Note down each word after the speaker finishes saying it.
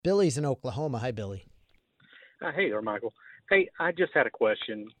Billy's in Oklahoma. Hi, Billy. Hey there, Michael. Hey, I just had a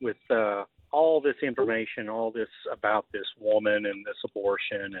question with all this information, all this about this woman and this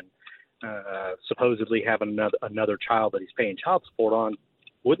abortion, and supposedly having another child that he's paying child support on.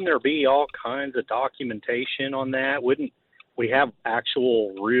 Wouldn't there be all kinds of documentation on that? Wouldn't we have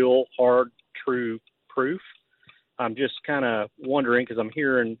actual, real, hard, true proof? I'm just kind of wondering because I'm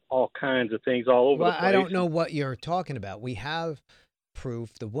hearing all kinds of things all over the Well, I place. don't know what you're talking about. We have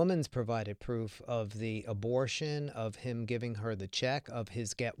proof. The woman's provided proof of the abortion, of him giving her the check, of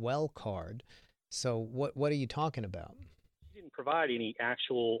his get well card. So what are you talking about? She didn't provide any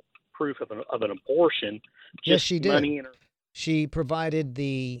actual proof of an abortion, Yes, just she did. money in her. She provided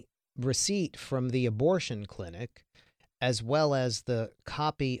the receipt from the abortion clinic, as well as the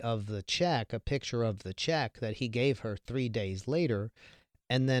copy of the check, a picture of the check that he gave her 3 days later,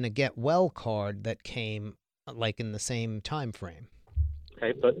 and then a get well card that came like in the same time frame.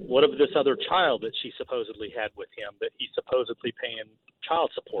 Okay, but what of this other child that she supposedly had with him that he's supposedly paying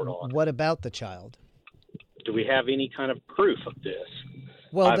child support on? What about the child? Do we have any kind of proof of this?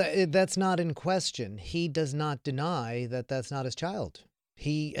 Well, I've, that's not in question. He does not deny that that's not his child.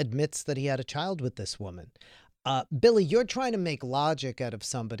 He admits that he had a child with this woman. Billy, you're trying to make logic out of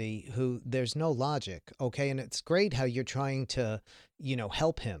somebody who there's no logic, okay? And it's great how you're trying to,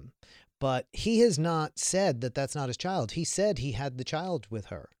 help him. But he has not said that that's not his child. He said he had the child with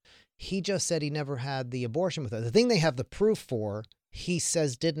her. He just said he never had the abortion with her. The thing they have the proof for, he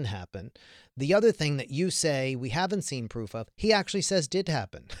says didn't happen. The other thing that you say we haven't seen proof of, he actually says did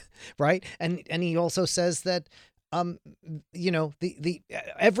happen, right? And he also says that the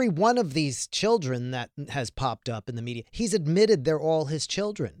every one of these children that has popped up in the media, he's admitted they're all his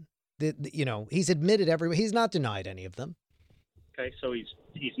children. He's admitted he's not denied any of them. okay, so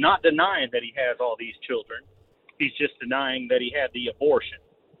he's not denying that he has all these children. He's just denying that he had the abortion.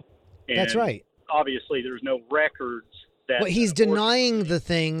 And That's right. obviously, there's no records that. Well, he's an abortion denying clinic. the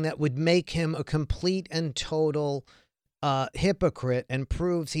thing that would make him a complete and total hypocrite and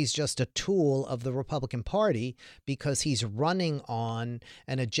proves he's just a tool of the Republican Party because he's running on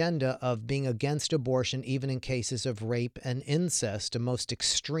an agenda of being against abortion, even in cases of rape and incest, a most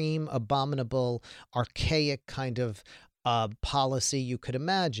extreme, abominable, archaic kind of policy you could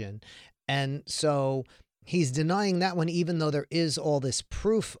imagine. And so he's denying that one, even though there is all this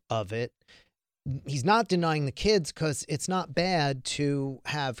proof of it. He's not denying the kids because it's not bad to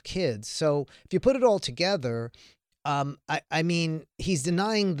have kids. So if you put it all together, I mean, he's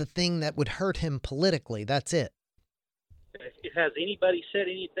denying the thing that would hurt him politically. That's it. Has anybody said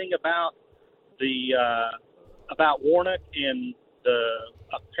anything about the about Warnock and the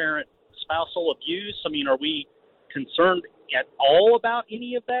apparent spousal abuse? I mean, are we concerned at all about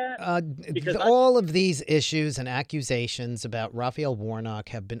any of that? Because All of these issues and accusations about Raphael Warnock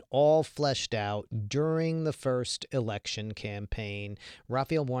have been all fleshed out during the first election campaign.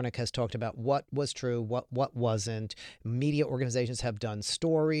 Raphael Warnock has talked about what was true, what wasn't. Media organizations have done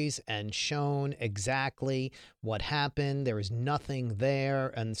stories and shown exactly what happened. There is nothing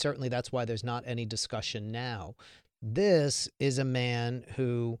there, and certainly that's why there's not any discussion now. This is a man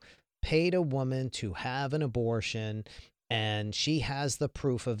who paid a woman to have an abortion, and she has the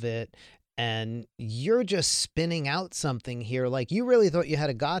proof of it. And you're just spinning out something here. Like, you really thought you had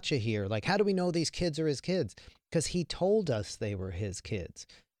a gotcha here. Like, how do we know these kids are his kids? Because he told us they were his kids.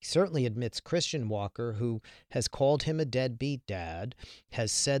 He certainly admits Christian Walker, who has called him a deadbeat dad,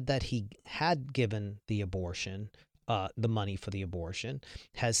 has said that he had given the abortion, the money for the abortion,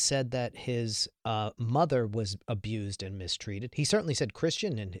 has said that his mother was abused and mistreated. He certainly said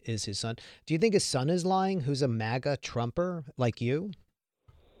Christian is his son. Do you think his son is lying, who's a MAGA Trumper like you?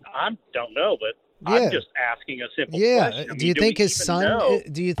 I don't know, but I'm Yeah. just asking a simple Yeah. question. I Do mean, you do we think his even son know?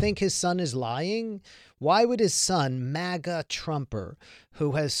 do you think his son is lying? Why would his son, MAGA Trumper,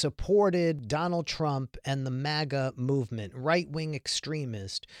 who has supported Donald Trump and the MAGA movement, right-wing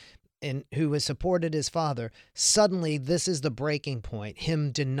extremist, and who has supported his father, suddenly this is the breaking point,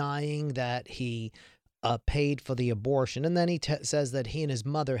 him denying that he paid for the abortion. And then he says that he and his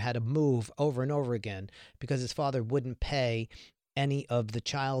mother had to move over and over again because his father wouldn't pay any of the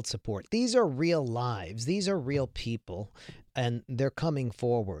child support. These are real lives. These are real people, and they're coming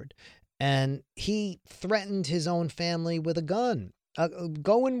forward. And he threatened his own family with a gun.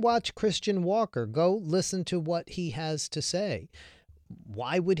 Go and watch Christian Walker. Go listen to what he has to say.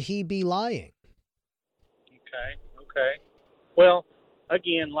 Why would he be lying? Okay, okay. Well,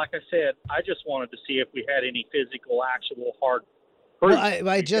 again, like I said, I just wanted to see if we had any physical, actual, hard proof. Well, I We've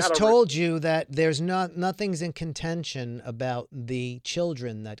got just to told you that there's nothing's in contention about the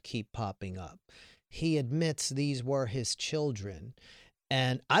children that keep popping up. He admits these were his children.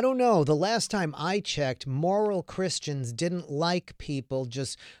 And I don't know, the last time I checked, moral Christians didn't like people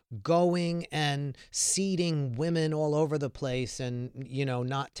just going and seeding women all over the place and,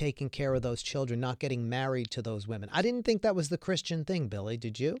 not taking care of those children, not getting married to those women. I didn't think that was the Christian thing, Billy.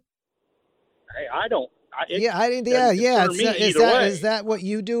 Did you? Hey, I don't. Yeah, I didn't. Doesn't Yeah. concern me Is either that way. is that what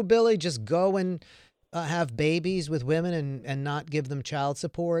you do, Billy? Just go and have babies with women and not give them child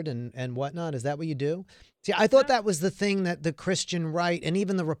support and whatnot? Is that what you do? See, I thought that was the thing that the Christian right and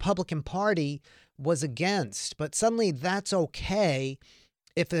even the Republican Party was against. But suddenly that's okay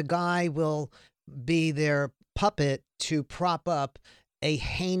if the guy will be their puppet to prop up a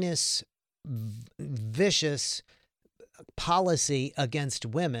heinous, vicious policy against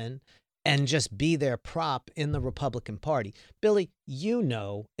women and just be their prop in the Republican Party. Billy, you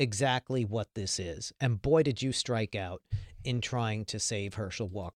know exactly what this is. And boy, did you strike out in trying to save Herschel Walker.